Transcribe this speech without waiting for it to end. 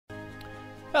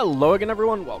Hello again,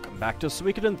 everyone. Welcome back to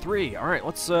Suikoden 3. Alright,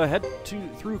 let's head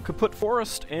through Kaput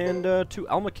Forest and to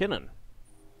Alma Kinan.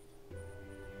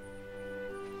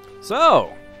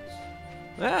 So,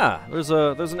 yeah, there's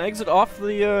an exit off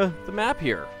the map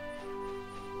here.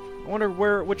 I wonder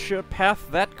which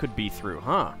path that could be through,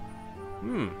 huh?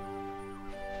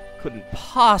 Couldn't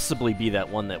possibly be that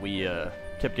one that we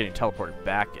kept getting teleported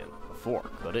back in before,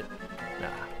 could it? Nah,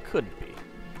 couldn't be.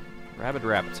 Rabid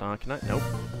rabbits, huh? Can I? Nope.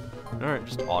 Alright,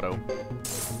 just auto.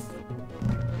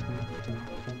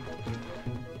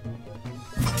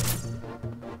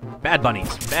 Bad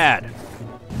bunnies, bad!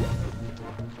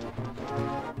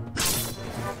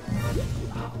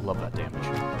 Oh, love that damage.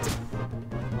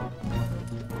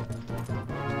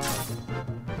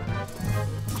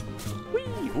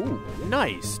 Whee! Ooh,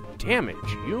 nice damage,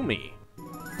 Yumi.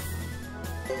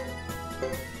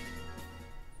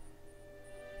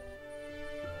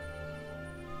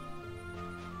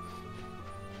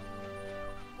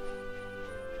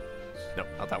 Nope,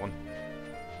 not that one.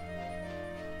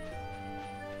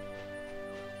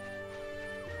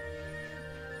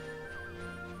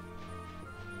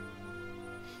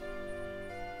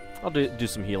 I'll do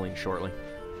some healing shortly.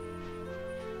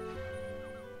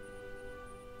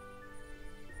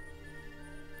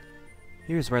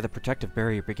 Here's where the protective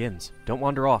barrier begins. Don't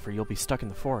wander off or you'll be stuck in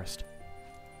the forest.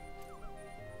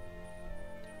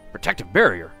 Protective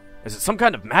barrier? Is it some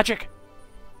kind of magic?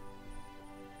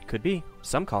 Could be.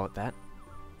 Some call it that.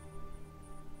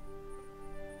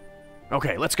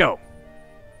 Okay, let's go.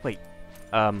 Wait,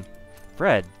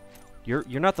 Fred, you're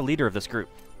not the leader of this group.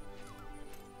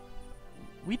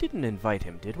 We didn't invite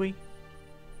him, did we?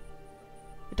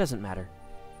 It doesn't matter.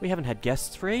 We haven't had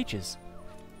guests for ages.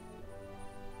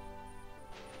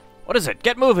 What is it?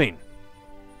 Get moving!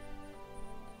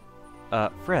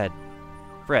 Fred,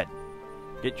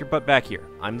 get your butt back here.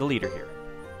 I'm the leader here.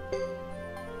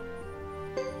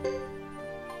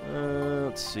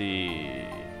 Let's see.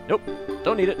 Nope,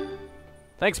 don't need it.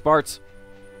 Thanks, Bartz.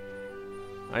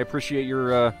 I appreciate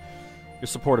your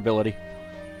supportability.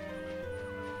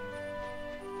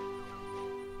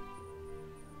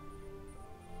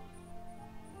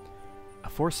 A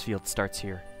force field starts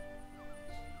here.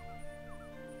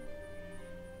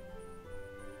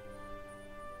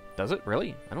 Does it?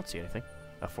 Really? I don't see anything.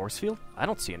 A force field? I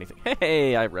don't see anything.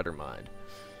 Hey, I read her mind.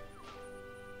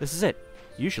 This is it.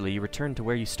 Usually you return to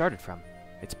where you started from.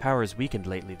 Its power is weakened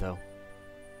lately, though.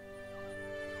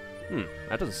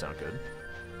 That doesn't sound good.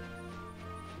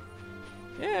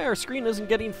 Yeah, our screen isn't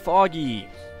getting foggy.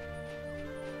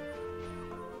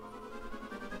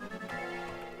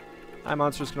 Hi,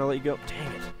 monster's gonna let you go.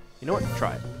 Dang it. You know what?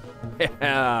 Try it.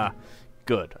 Yeah.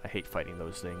 Good. I hate fighting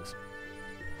those things.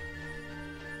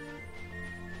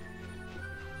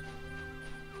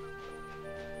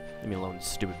 Leave me alone,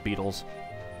 stupid beetles.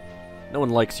 No one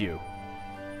likes you.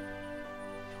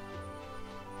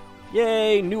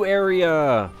 Yay, new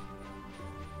area!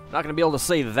 Not gonna be able to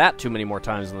say that too many more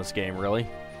times in this game, really.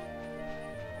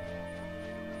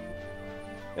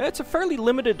 It's a fairly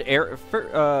limited area.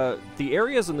 The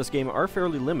areas in this game are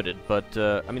fairly limited, but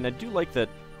I mean, I do like that.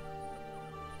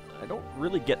 I don't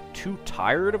really get too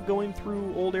tired of going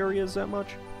through old areas that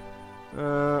much.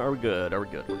 Are we good? Are we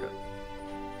good? We're good.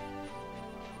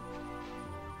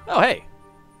 Oh, hey!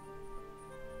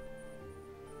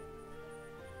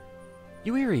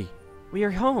 Yuiri, we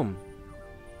are home.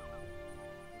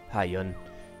 Hi, Yun.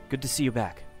 Good to see you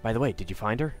back. By the way, did you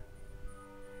find her?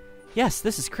 Yes,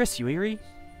 this is Chris, Yuiri.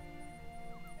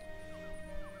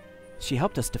 She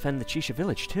helped us defend the Chisha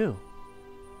village, too.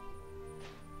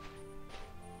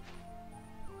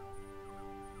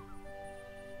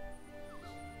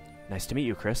 Nice to meet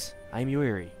you, Chris. I'm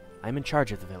Yuiri. I'm in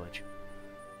charge of the village.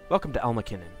 Welcome to Alma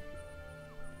Kinan.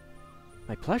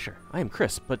 My pleasure. I am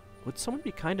Chris, but would someone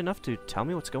be kind enough to tell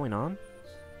me what's going on?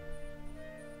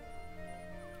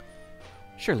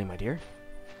 Surely, my dear.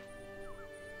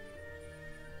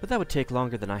 But that would take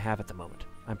longer than I have at the moment.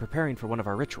 I'm preparing for one of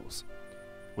our rituals.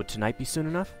 Would tonight be soon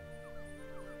enough?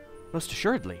 Most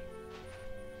assuredly.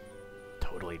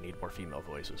 Totally need more female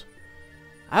voices.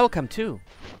 I will come too.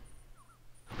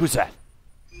 Who's that?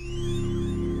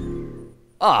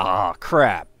 Ah,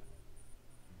 crap.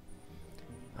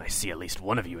 I see at least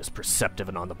one of you is perceptive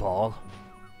and on the ball.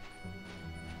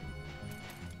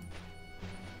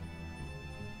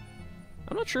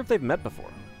 I'm not sure if they've met before.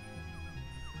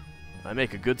 I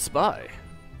make a good spy.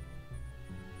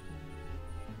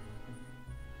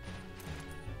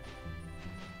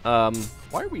 Why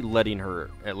are we letting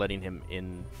him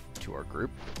into our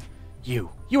group? You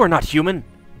are not human!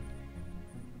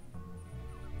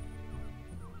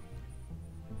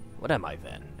 What am I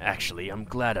then? Actually, I'm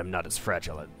glad I'm not as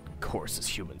fragile and coarse as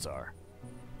humans are.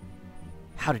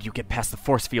 How did you get past the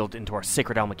force field into our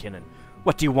sacred Alma Kinan?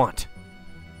 What do you want?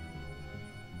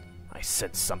 I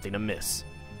sensed something amiss.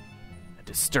 A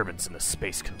disturbance in the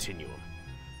space continuum.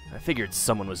 I figured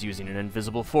someone was using an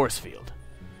invisible force field.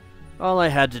 All I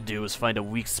had to do was find a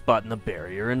weak spot in the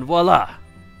barrier, and voila!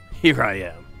 Here I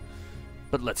am.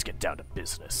 But let's get down to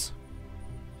business.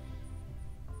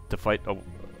 To fight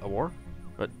a war?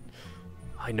 But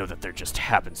I know that there just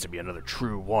happens to be another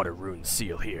true water rune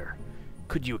seal here.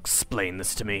 Could you explain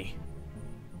this to me?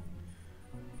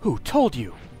 Who told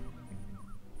you?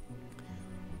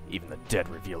 Even the dead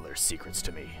reveal their secrets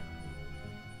to me.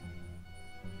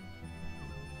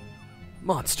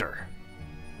 Monster.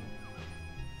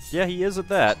 Yeah, he is at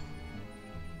that.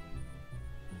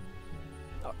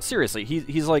 Seriously,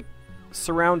 he's like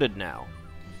surrounded now.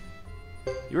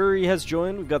 Yuri has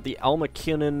joined. We've got the Alma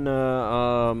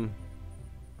Kinan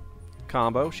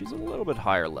combo. She's a little bit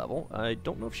higher level. I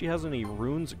don't know if she has any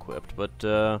runes equipped, but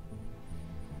they're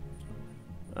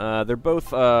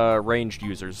both ranged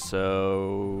users,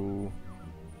 so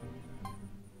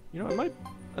you know, I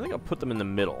think I'll put them in the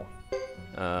middle.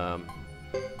 It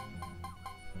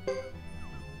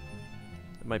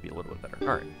might be a little bit better.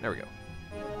 Alright, there we go.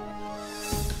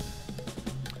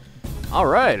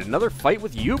 Alright, another fight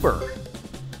with Uber.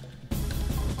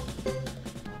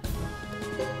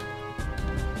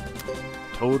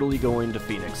 Totally going to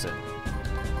Phoenix in.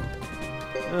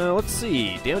 Let's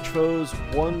see. Damage foes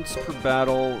once per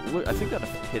battle. I think that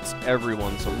hits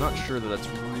everyone, so I'm not sure that that's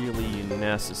really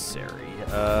necessary.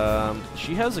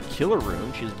 She has a killer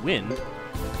rune. She has Wind.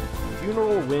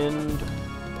 Funeral Wind.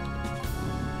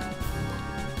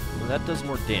 Well, that does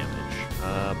more damage.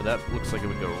 But that looks like it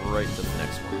would go right to the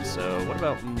next one. So, what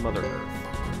about Mother Earth?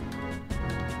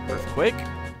 Earthquake.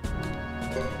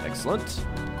 Excellent.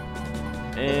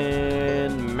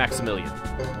 And Maximilian.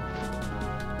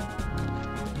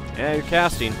 Yeah, you're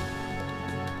casting.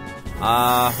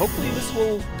 Hopefully this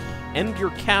will end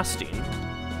your casting.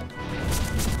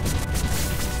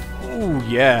 Ooh,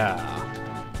 yeah.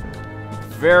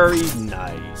 Very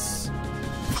nice.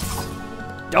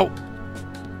 Dope.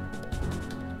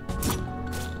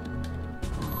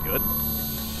 Good.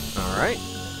 Alright.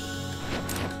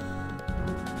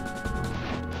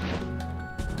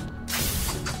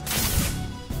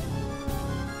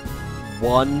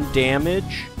 One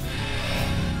damage.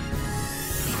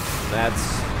 That's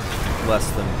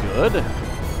less than good.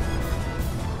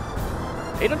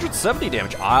 870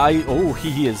 damage.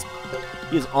 He is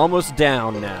almost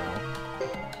down now.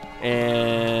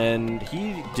 And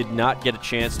he did not get a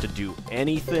chance to do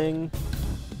anything.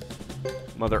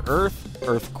 Mother Earth,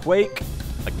 Earthquake.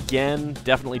 Again,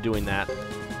 definitely doing that.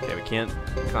 Okay, we can't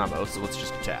combo, so let's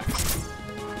just attack.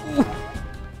 Ooh.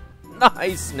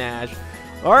 Nice, Nash.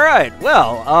 Alright,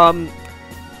 well,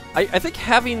 I think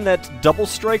having that double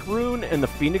strike rune and the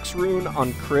Phoenix rune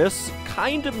on Chris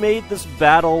kind of made this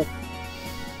battle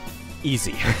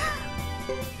easy.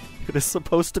 It is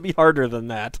supposed to be harder than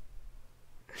that.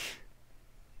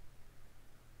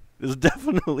 It is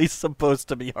definitely supposed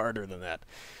to be harder than that.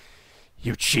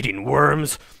 You cheating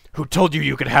worms! Who told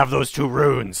you could have those two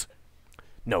runes?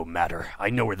 No matter. I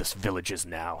know where this village is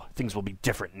now. Things will be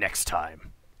different next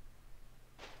time.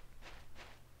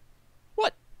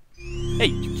 What? Hey,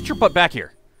 get your butt back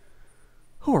here.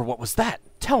 Who or what was that?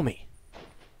 Tell me.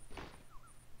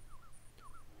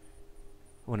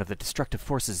 One of the destructive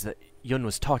forces that Yun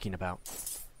was talking about.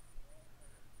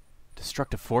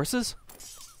 Destructive forces?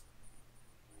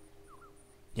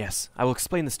 Yes, I will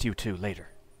explain this to you too later.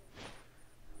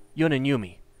 Yun and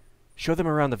Yumi, show them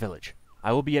around the village.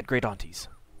 I will be at Great Auntie's.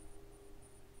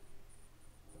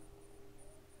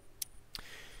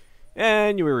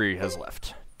 And Yuri has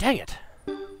left. Dang it!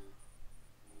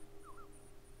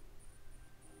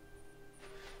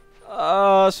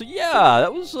 So yeah,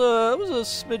 that was a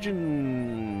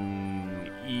smidgen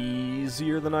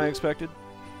easier than I expected.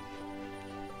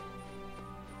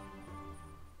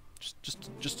 Just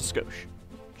a skosh.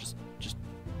 Just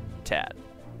tad.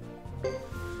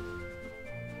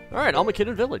 Alright, Alma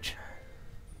Kinan Village.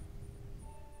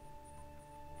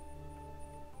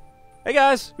 Hey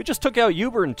guys, we just took out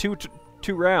Uber in two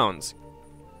rounds.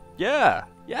 Yeah.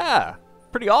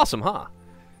 Pretty awesome, huh?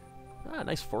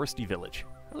 Nice foresty village.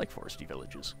 I like foresty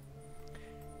villages.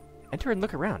 Enter and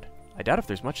look around. I doubt if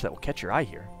there's much that will catch your eye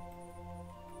here.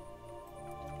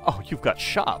 Oh, you've got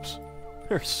shops.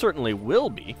 There certainly will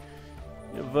be.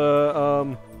 You have,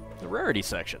 the rarity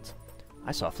sections.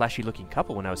 I saw a flashy-looking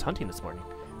couple when I was hunting this morning.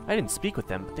 I didn't speak with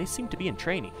them, but they seemed to be in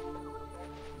training.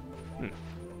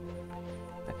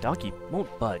 That donkey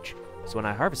won't budge. So when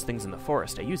I harvest things in the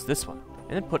forest, I use this one,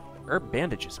 and then put herb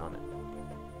bandages on it.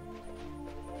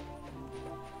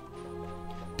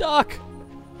 Duck!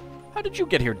 How did you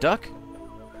get here, Duck?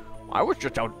 I was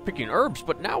just out picking herbs,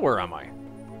 but now where am I?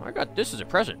 I got this as a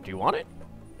present. Do you want it?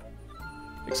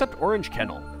 Accept orange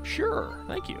kennel. Sure,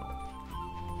 thank you.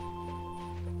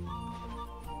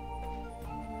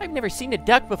 I've never seen a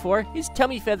duck before. His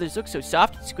tummy feathers look so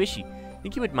soft and squishy.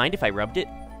 Think you would mind if I rubbed it?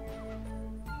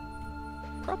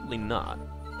 Probably not.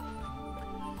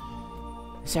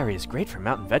 This area is great for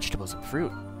mountain vegetables and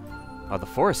fruit. While the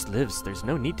forest lives, there's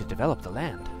no need to develop the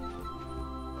land.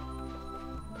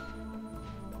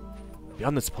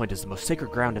 Beyond this point is the most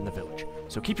sacred ground in the village,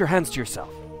 so keep your hands to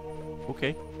yourself.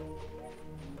 Okay.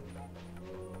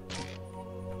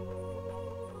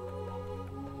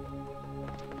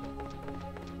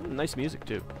 Nice music,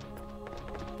 too.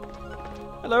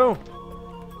 Hello!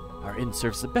 Our inn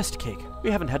serves the best cake.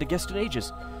 We haven't had a guest in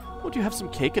ages. Won't you have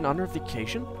some cake in honor of the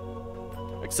occasion?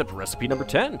 Accept recipe number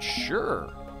 10.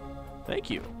 Sure. Thank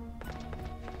you.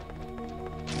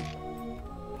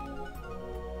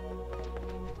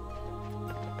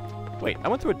 Wait, I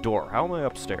went through a door. How am I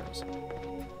upstairs?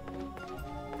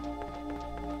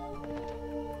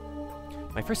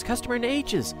 My first customer in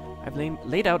ages. I've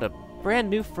laid out a brand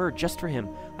new fur just for him.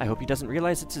 I hope he doesn't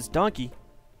realize it's his donkey.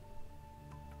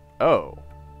 Oh.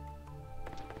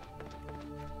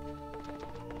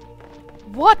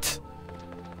 What?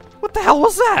 What the hell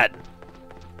was that?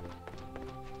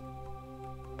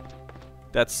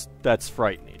 That's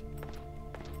frightening.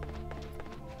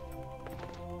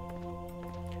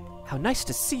 How nice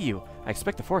to see you. I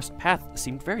expect the forest path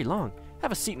seemed very long.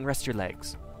 Have a seat and rest your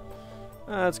legs.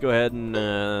 Let's go ahead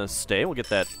and stay. We'll get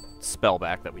that spell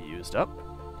back that we used up.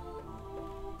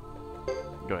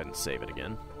 Go ahead and save it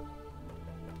again.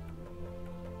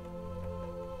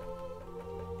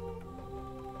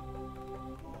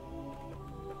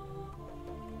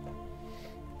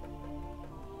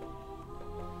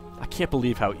 I can't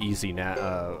believe how easy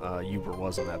Uber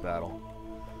was in that battle.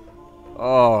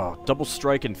 Oh, double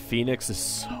strike and Phoenix is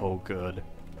so good.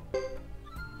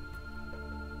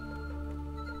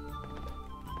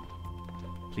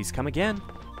 Please come again.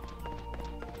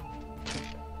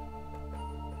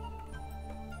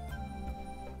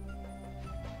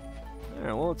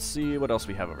 Alright, well, let's see what else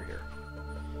we have over here.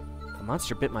 A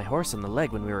monster bit my horse on the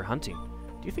leg when we were hunting.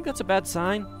 Do you think that's a bad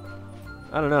sign?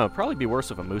 I don't know. It'd probably be worse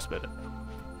if a moose bit it.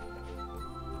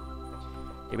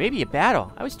 There may be a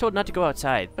battle. I was told not to go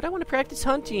outside, but I want to practice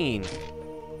hunting.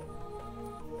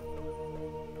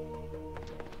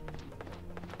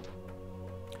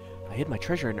 I hid my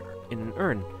treasure in an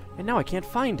urn, and now I can't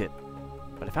find it.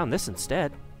 But I found this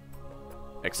instead.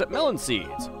 Accept melon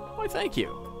seeds. Why, thank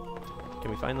you. Can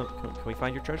we find Can we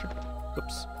find your treasure?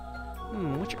 Oops.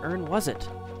 Which urn was it?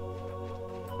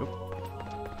 Oop.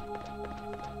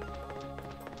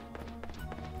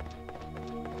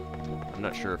 I'm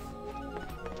not sure if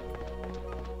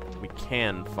we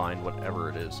can find whatever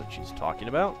it is that she's talking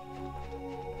about.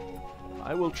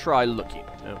 I will try looking.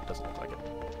 No, it doesn't look like it.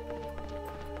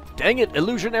 Dang it,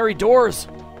 illusionary doors!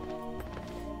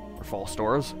 Or false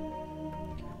doors.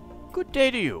 Good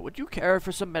day to you. Would you care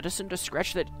for some medicine to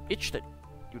scratch that itch that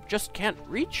you just can't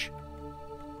reach?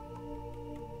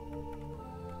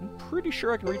 I'm pretty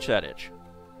sure I can reach that itch.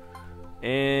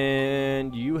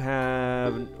 And you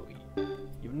have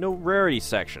no rarity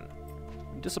section.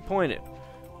 I'm disappointed.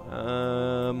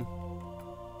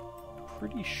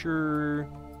 Pretty sure.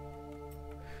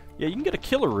 Yeah, you can get a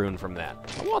killer rune from that.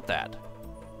 I want that.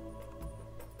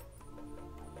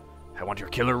 I want your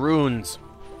killer runes.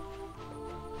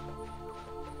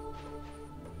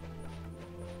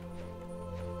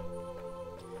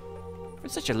 You're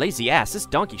such a lazy ass. This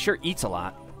donkey sure eats a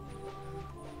lot.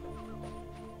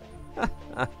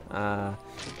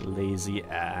 Lazy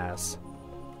ass.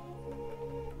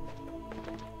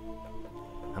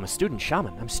 I'm a student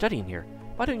shaman. I'm studying here.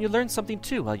 Why don't you learn something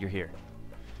too while you're here?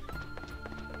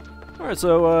 Alright,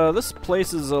 so this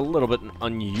place is a little bit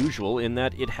unusual in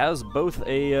that it has both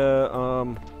a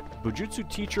Bujutsu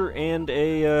teacher and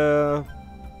a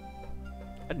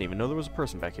I didn't even know there was a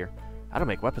person back here. I don't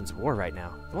make weapons of war right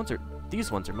now.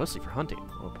 These ones are mostly for hunting.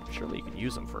 Well, surely you could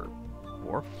use them for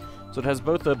war. So it has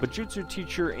both a Bujutsu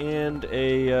teacher and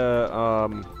a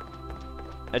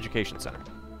education center.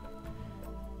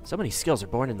 So many skills are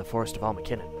born in the forest of Alma.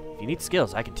 If you need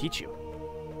skills, I can teach you.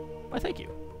 Why, thank you.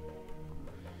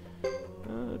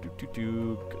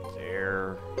 Go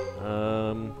there.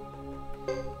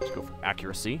 Let's go for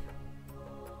accuracy.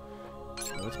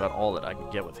 That's about all that I can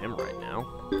get with him right now.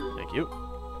 Thank you.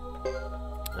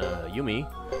 Yumi.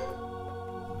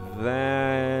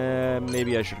 that...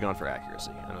 Maybe I should have gone for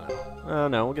accuracy. I don't know. Oh,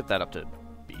 no, we'll get that up to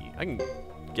B. I can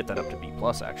get that up to B+,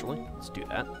 actually. Let's do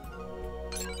that.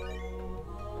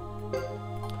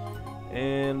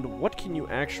 And what can you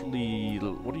actually...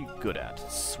 What are you good at?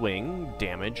 Swing,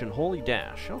 damage, and holy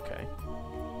dash. Okay.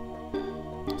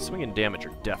 Swing and damage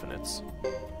are definites.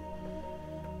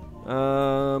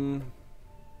 I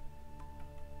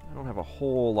don't have a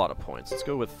whole lot of points. Let's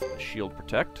go with shield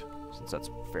protect, since that's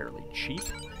fairly cheap.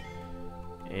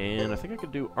 And I think I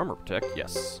could do armor protect.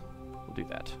 Yes, we'll do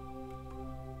that.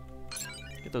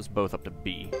 Get those both up to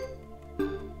B.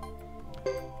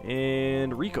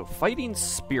 And Rico, fighting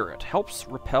spirit helps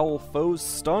repel foes'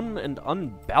 stun and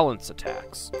unbalance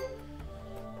attacks.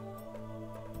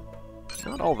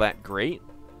 Not all that great.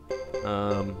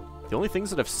 The only things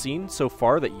that I've seen so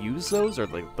far that use those are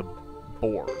like the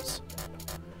boars.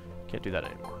 Can't do that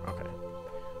anymore. Okay.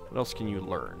 What else can you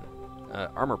learn?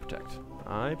 Armor protect.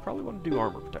 I probably want to do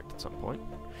armor protect at some point.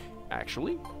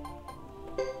 Actually,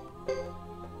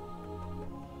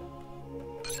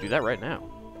 let's do that right now.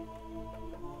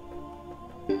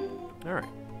 Alright.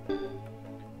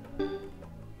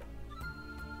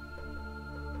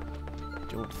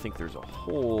 Don't think there's a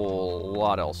whole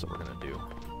lot else that we're going to do.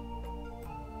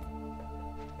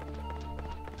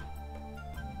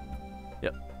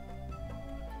 Yep.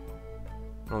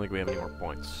 I don't think we have any more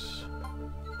points.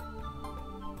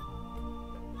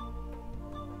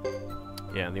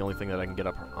 Yeah, and the only thing that I can get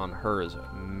up on her is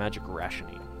magic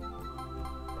rationing.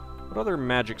 What other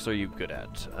magics are you good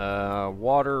at?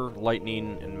 Water,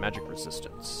 lightning, and magic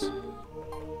resistance.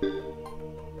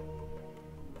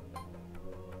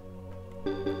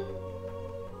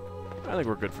 I think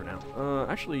we're good for now.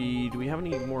 Actually, do we have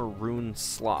any more rune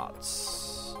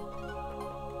slots?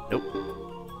 Nope.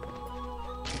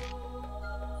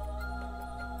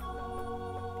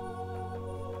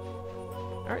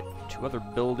 Alright, 2 other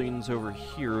buildings over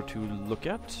here to look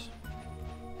at.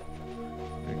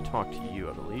 I'm going to talk to you,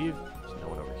 I believe. There's no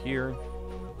one over here.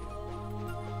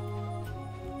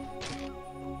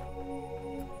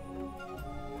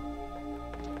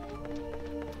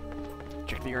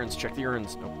 Check the urns, check the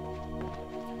urns. Nope.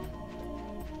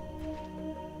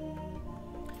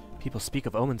 People speak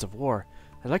of omens of war.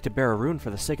 I'd like to bear a rune for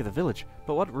the sake of the village,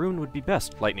 but what rune would be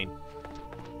best? Lightning.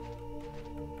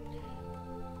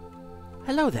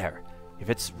 Hello there.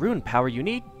 If it's rune power you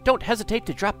need, don't hesitate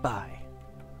to drop by.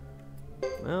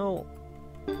 Well,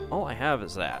 all I have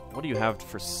is that. What do you have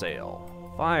for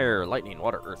sale? Fire, lightning,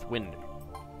 water, earth, wind.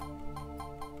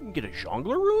 You can get a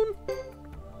jongleur rune?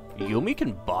 Yumi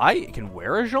can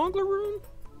wear a jongleur rune?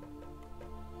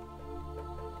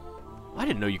 I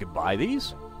didn't know you could buy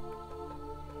these.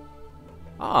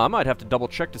 Ah, I might have to double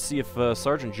check to see if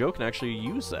Sergeant Joe can actually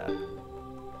use that.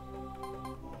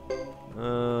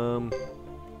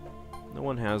 No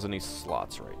one has any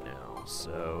slots right now,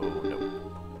 so nope.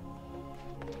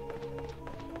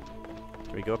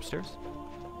 Can we go upstairs?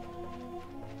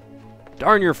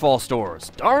 Darn your false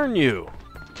doors! Darn you!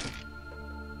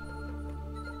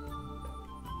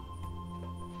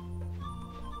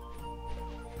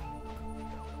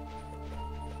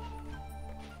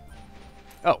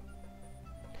 Oh.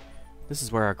 This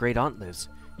is where our great aunt lives.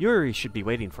 Yuri should be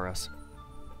waiting for us.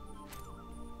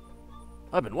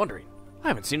 I've been wondering. I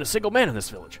haven't seen a single man in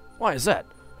this village. Why is that?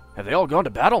 Have they all gone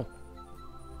to battle?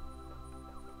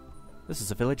 This is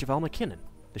the village of Alma Kinan.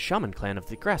 The shaman clan of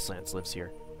the grasslands lives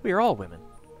here. We are all women.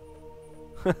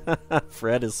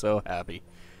 Fred is so happy.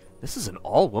 This is an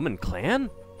all-woman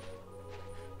clan?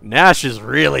 Nash is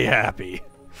really happy.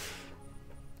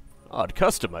 Odd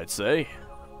custom, I'd say.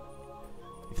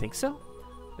 You think so?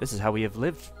 This is how we have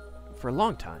lived for a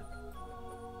long time.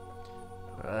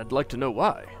 I'd like to know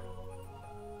why.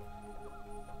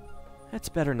 It's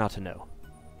better not to know.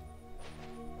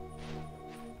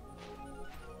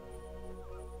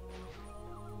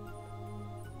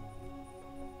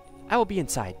 I will be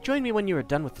inside. Join me when you are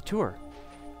done with the tour.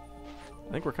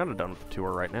 I think we're kind of done with the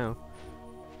tour right now.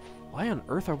 Why on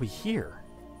earth are we here?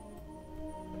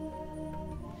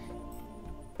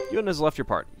 Ewan has left your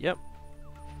part. Yep.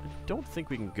 I don't think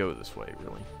we can go this way,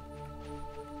 really.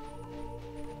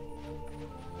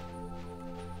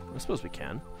 I suppose we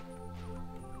can.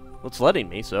 Well, it's letting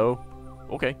me, so...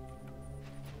 okay.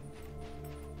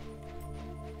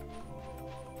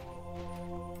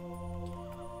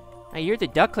 I hear the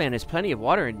Duck Clan has plenty of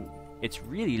water and it's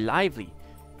really lively.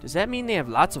 Does that mean they have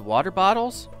lots of water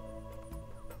bottles?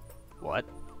 What?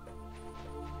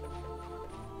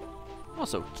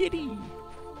 Also, kitty!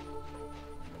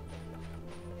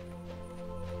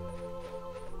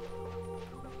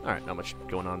 Alright, not much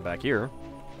going on back here.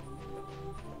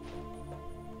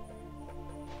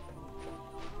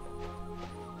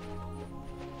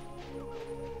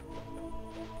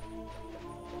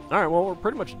 Alright, well, we're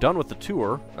pretty much done with the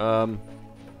tour. I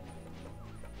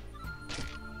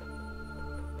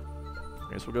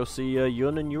guess we'll go see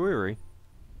Yun and Yuri.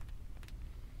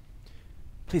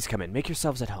 Please come in. Make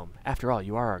yourselves at home. After all,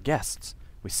 you are our guests.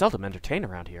 We seldom entertain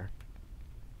around here.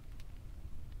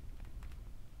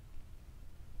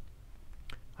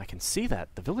 I can see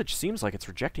that. The village seems like it's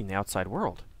rejecting the outside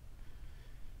world.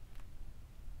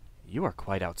 You are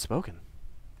quite outspoken.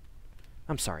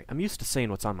 I'm sorry. I'm used to saying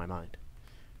what's on my mind.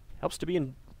 Helps to be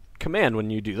in command when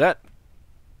you do that.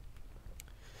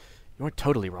 You aren't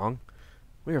totally wrong.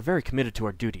 We are very committed to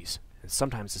our duties, and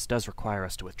sometimes this does require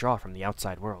us to withdraw from the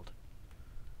outside world.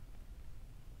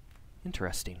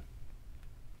 Interesting.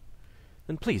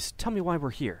 Then please, tell me why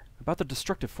we're here, about the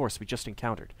destructive force we just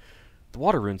encountered, the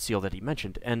water rune seal that he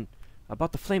mentioned, and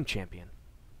about the Flame Champion.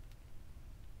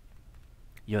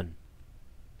 Yun.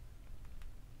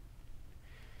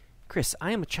 Chris,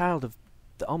 I am a child of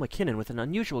the Alma Kinan with an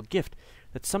unusual gift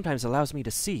that sometimes allows me to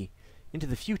see into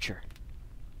the future.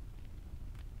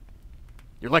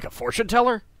 You're like a fortune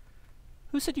teller?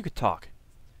 Who said you could talk?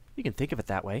 You can think of it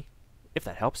that way, if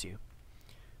that helps you.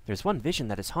 There's one vision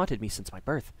that has haunted me since my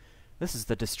birth. This is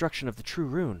the destruction of the true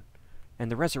rune,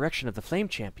 and the resurrection of the Flame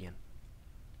Champion.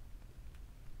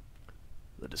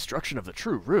 The destruction of the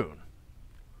true rune?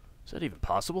 Is that even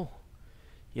possible?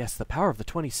 Yes, the power of the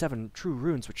 27 true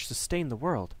runes which sustain the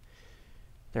world.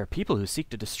 There are people who seek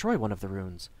to destroy one of the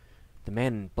runes. The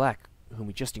man in black whom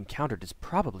we just encountered is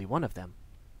probably one of them.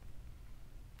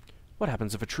 What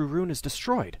happens if a true rune is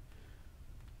destroyed?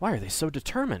 Why are they so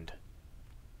determined?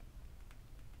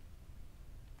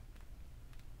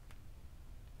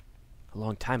 A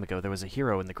long time ago there was a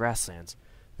hero in the grasslands,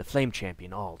 the Flame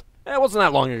Champion Ald. It wasn't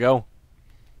that long ago.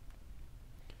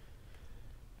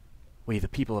 We, the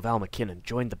people of Alma Kinan,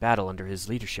 joined the battle under his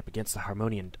leadership against the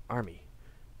Harmonian army.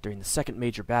 During the second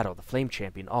major battle, the Flame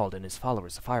Champion Ald and his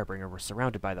followers, the Firebringer, were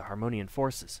surrounded by the Harmonian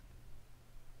forces.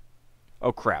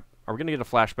 Oh crap. Are we gonna get a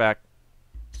flashback?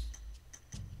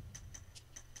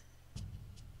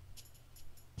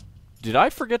 Did I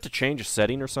forget to change a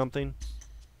setting or something?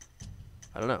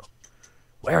 I don't know.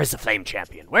 Where is the Flame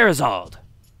Champion? Where is Ald?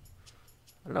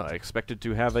 I don't know. I expected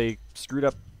to have a screwed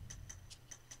up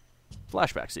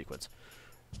flashback sequence.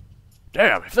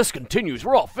 Damn, if this continues,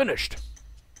 we're all finished.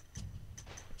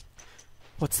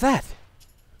 What's that?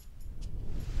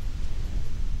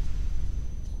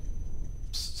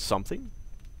 Something?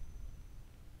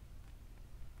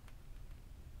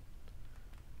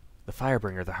 The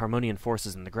Firebringer, the Harmonian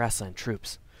forces, and the grassland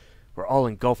troops were all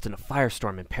engulfed in a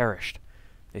firestorm and perished.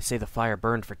 They say the fire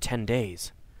burned for 10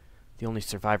 days. The only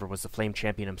survivor was the Flame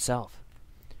Champion himself.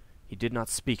 He did not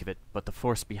speak of it, but the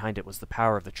force behind it was the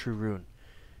power of the true rune.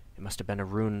 It must have been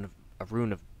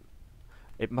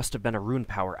a rune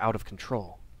power out of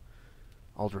control.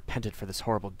 Ald repented for this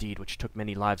horrible deed, which took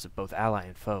many lives of both ally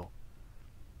and foe.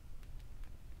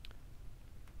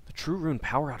 The true rune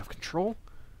power out of control?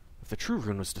 If the true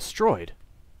rune was destroyed,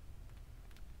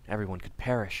 everyone could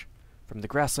perish. From the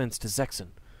grasslands to Zexen,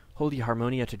 Holy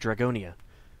Harmonia to Dragonia,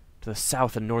 to the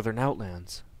south and northern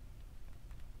outlands.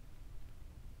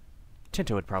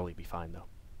 Tinto would probably be fine, though.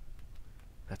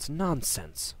 That's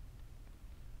nonsense.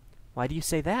 Why do you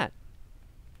say that?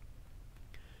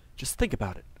 Just think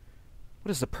about it.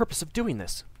 What is the purpose of doing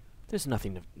this? There's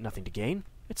nothing to gain.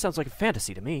 It sounds like a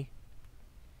fantasy to me.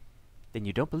 Then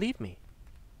you don't believe me.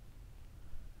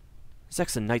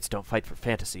 Zexen knights don't fight for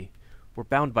fantasy. We're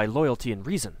bound by loyalty and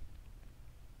reason.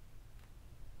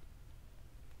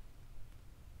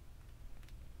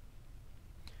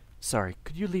 Sorry,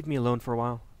 could you leave me alone for a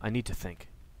while? I need to think.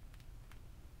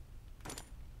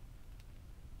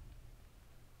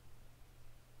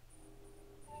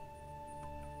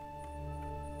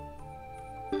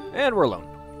 And we're alone.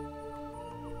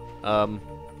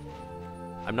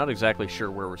 I'm not exactly sure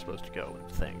where we're supposed to go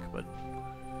and think, but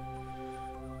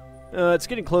it's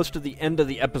getting close to the end of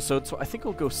the episode, so I think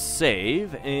we'll go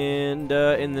save, and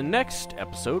in the next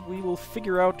episode we will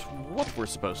figure out what we're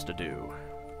supposed to do.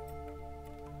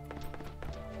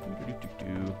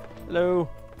 Hello.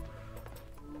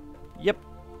 Yep,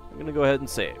 I'm gonna go ahead and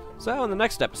save. So in the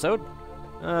next episode,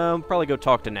 probably go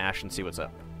talk to Nash and see what's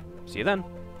up. See you then.